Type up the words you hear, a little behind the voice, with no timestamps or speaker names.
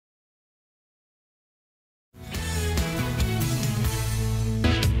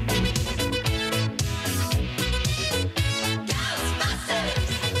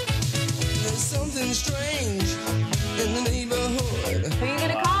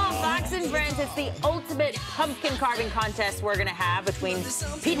fans, it's the ultimate pumpkin carving contest we're going to have between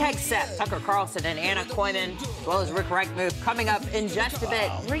Pete Hegseth, Tucker Carlson, and Anna Koyman, as well as Rick Reichmuth, coming up in just a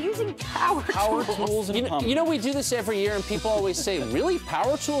bit. We're using power tools. And you know, we do this every year, and people always say, really?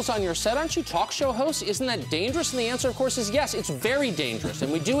 Power tools on your set? Aren't you talk show hosts? Isn't that dangerous? And the answer, of course, is yes. It's very dangerous,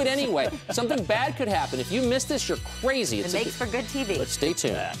 and we do it anyway. Something bad could happen. If you miss this, you're crazy. It makes for good TV. But stay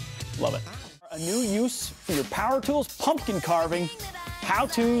tuned. Love it. A new use for your power tools, pumpkin carving.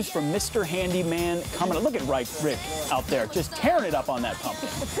 How-tos from Mr. Handyman coming up. Look at Rick out there, just tearing it up on that pumpkin.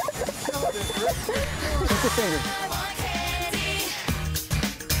 Keep your fingers.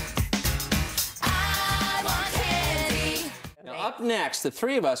 Now, up next, the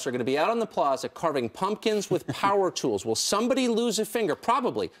three of us are going to be out on the plaza carving pumpkins with power tools. Will somebody lose a finger?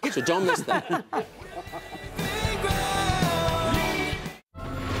 Probably. So don't miss that.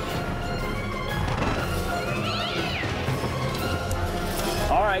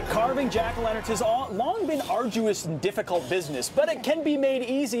 All right, carving jack-o'-lanterns has long been arduous and difficult business, but it can be made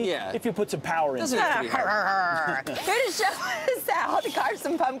easy if you put some power in it. Here to show us how to carve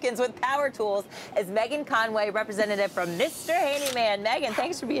some pumpkins with power tools is Megan Conway, representative from Mr. Handyman. Megan,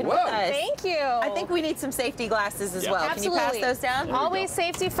 thanks for being with us. Thank you. I think we need some safety glasses as well. Absolutely. Can you pass those down? Always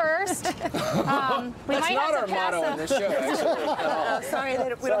safety first. We That's might not have our to pass motto in this show, actually. Sorry,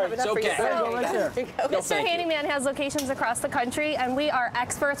 we don't have enough for you. Mr. Handyman has locations across the country, and we are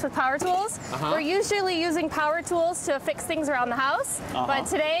experts with power tools. We're usually using power tools to fix things around the house, but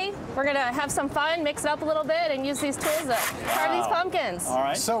today we're going to have some fun, mix it up a little bit, and use these tools to carve these pumpkins. All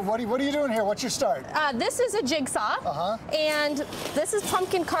right. So what are you doing here? What's your start? This is a jigsaw, and this is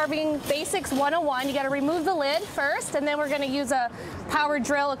pumpkin carving basics 101. You got to remove the lid first, and then we're going to use a power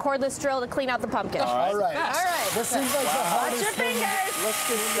drill, a cordless drill, to clean out the pumpkin. All right. All right. This seems like the hardest Watch your thing. fingers. Let's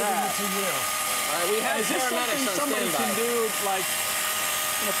get that. To you. All right, we have Is this something somebody can do, like,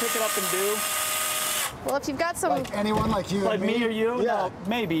 pick it up and do? Well, if you've got some... Like anyone like you Like and me or you? Yeah. No,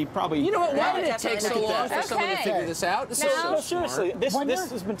 maybe, probably. You know what? Why did it definitely take so look at long that. for someone to Okay. figure this out? This is Now- so No, seriously, this Wonder-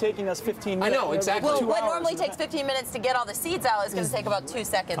 has been taking us 15 minutes. I know, exactly. Well, 2 what hours. normally takes 15 minutes to get all the seeds out is going to take about 2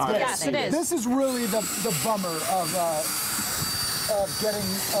 seconds. Yes, it is. This is really the bummer of getting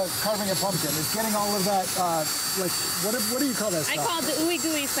carving a pumpkin. Is getting all of that like what do you call that I stuff? call it the ooey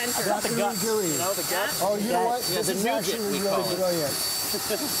gooey center. That's the guts. gooey. You know, the guts. Oh, you know what? Yeah, This the is nougat, actually we really call it. brilliant.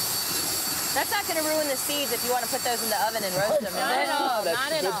 That's not going to ruin the seeds if you want to put those in the oven and roast them. Not at all,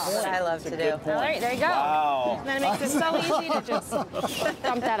 not at all. That's what I love to do. All right, there you go. Wow. And then it makes it so easy to just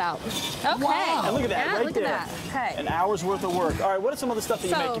dump that out. Okay. And look at that, Yeah, right look there. at that. Okay. An hour's worth of work. All right, what are some of the stuff that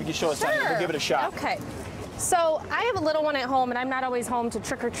you make? You can show us something. We'll give it a shot. Okay. So I have a little one at home, and I'm not always home to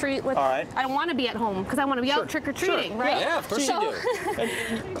trick or treat with. All right. I don't want to be at home because I want to be out trick or treating, right? Yeah, of course you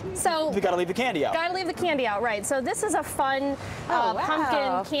do. So We got to leave the candy out. gotta leave the candy out, right? So this is a fun wow.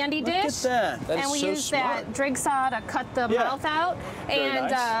 pumpkin candy dish. Look at that. That is And we so use smart. that jigsaw to cut the mouth out. Very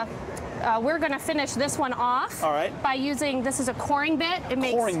And nice. we're going to finish this one off All right. by using, this is a coring bit. It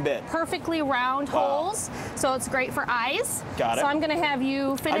makes Coring bit. perfectly round holes, so it's great for eyes. Got it. So I'm going to have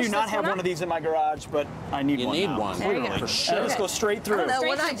you finish I do not this have one up. of these in my garage, but I need You one need now. one. There you go. Literally. For sure. Let's go straight through. No, Straight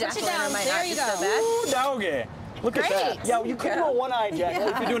one-eye through. Push it jack-o'-lantern down. might There not you be go. so bad. Ooh, doggy. Look at that. Great. Yeah, you could do a one-eye jack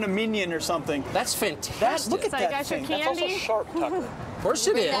like you're doing a minion or something. That's fantastic. Look at So you that got your thing. That's also candy. sharp, Tucker. Of course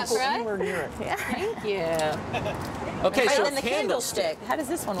it That's is. right. Anywhere near it. Thank you. Okay, so And the candlestick. How does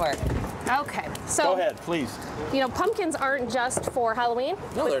this one work? Okay, so Go ahead, please. you know, pumpkins aren't just for Halloween.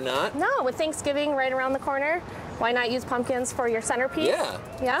 No, they're not. No, with Thanksgiving right around the corner, why not use pumpkins for your centerpiece? Yeah.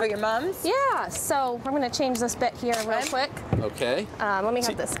 Yeah. For your mums? Yeah. So I'm going to change this bit here real quick. Okay. Let me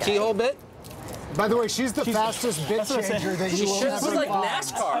have this guy. Keyhole bit? By the way, she's the fastest bit what I'm saying. changer that you will This is ever like find.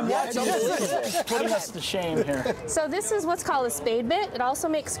 NASCAR. It's putting us to shame here. So this is what's called a spade bit. It also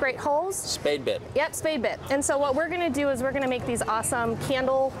makes great holes. Spade bit. Yep, spade bit. And so what we're going to do is we're going to make these awesome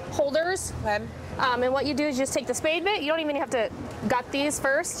candle holders. Okay. And what you do is you just take the spade bit. You don't even have to gut these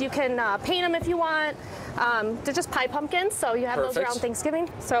first. You can paint them if you want. They're just pie pumpkins, so you have those Perfect. around Thanksgiving.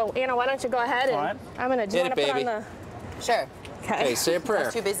 So Anna, why don't you go ahead and All right. I'm going to do you Hit want it, to put on baby. the Sure. Okay, say a I prayer.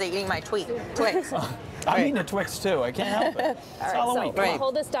 was too busy eating my Twix. I'm eating a Twix too. I can't help it. It's Halloween. So we'll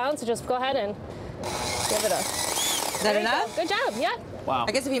hold this down, so just go ahead and give it a. Is that enough? Good job. Yep. Wow.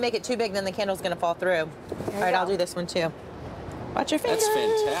 I guess if you make it too big, then the candle's going to fall through. All right, go. I'll do this one too. Watch your fingers.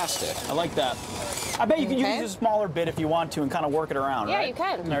 That's fantastic. I like that. I bet you can use a smaller bit if you want to and kind of work it around, Yeah, right? you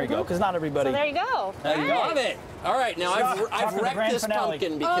can. There you go, because not everybody. So there you go. There you go. Love it. All right, now I've wrecked this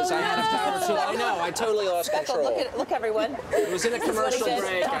pumpkin because I had a power tool. I know, I totally lost control. Look, everyone. It was in a commercial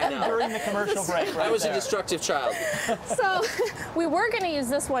break, I know. During the commercial break, right I was there. a destructive child. So we were going to use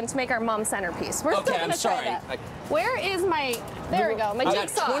this one to make our mom centerpiece. We're still Okay, going I'm to try sorry. that. Where is my, there we go, my I got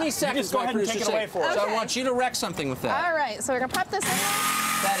jigsaw. 20 seconds, just go my ahead and producer take it away said. for us. So I Okay. want you to wreck something with that. All right, so we're going to pop this in.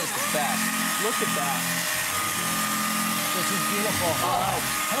 That is the best. Look at that. This is beautiful.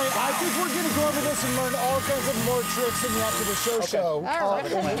 Hey, I think we're going to go over this and learn all kinds of more tricks in the after the show. All right.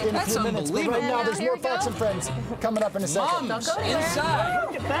 In a That's few minutes. But right unbelievable. now, there's Here more we go. Facts and Friends coming up in a second. Mums Don't go anywhere. inside.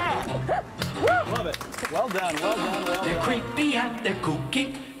 Look at that. Love it. Well done, well done, well done. They're creepy and they're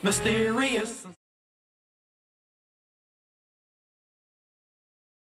kooky, mysterious.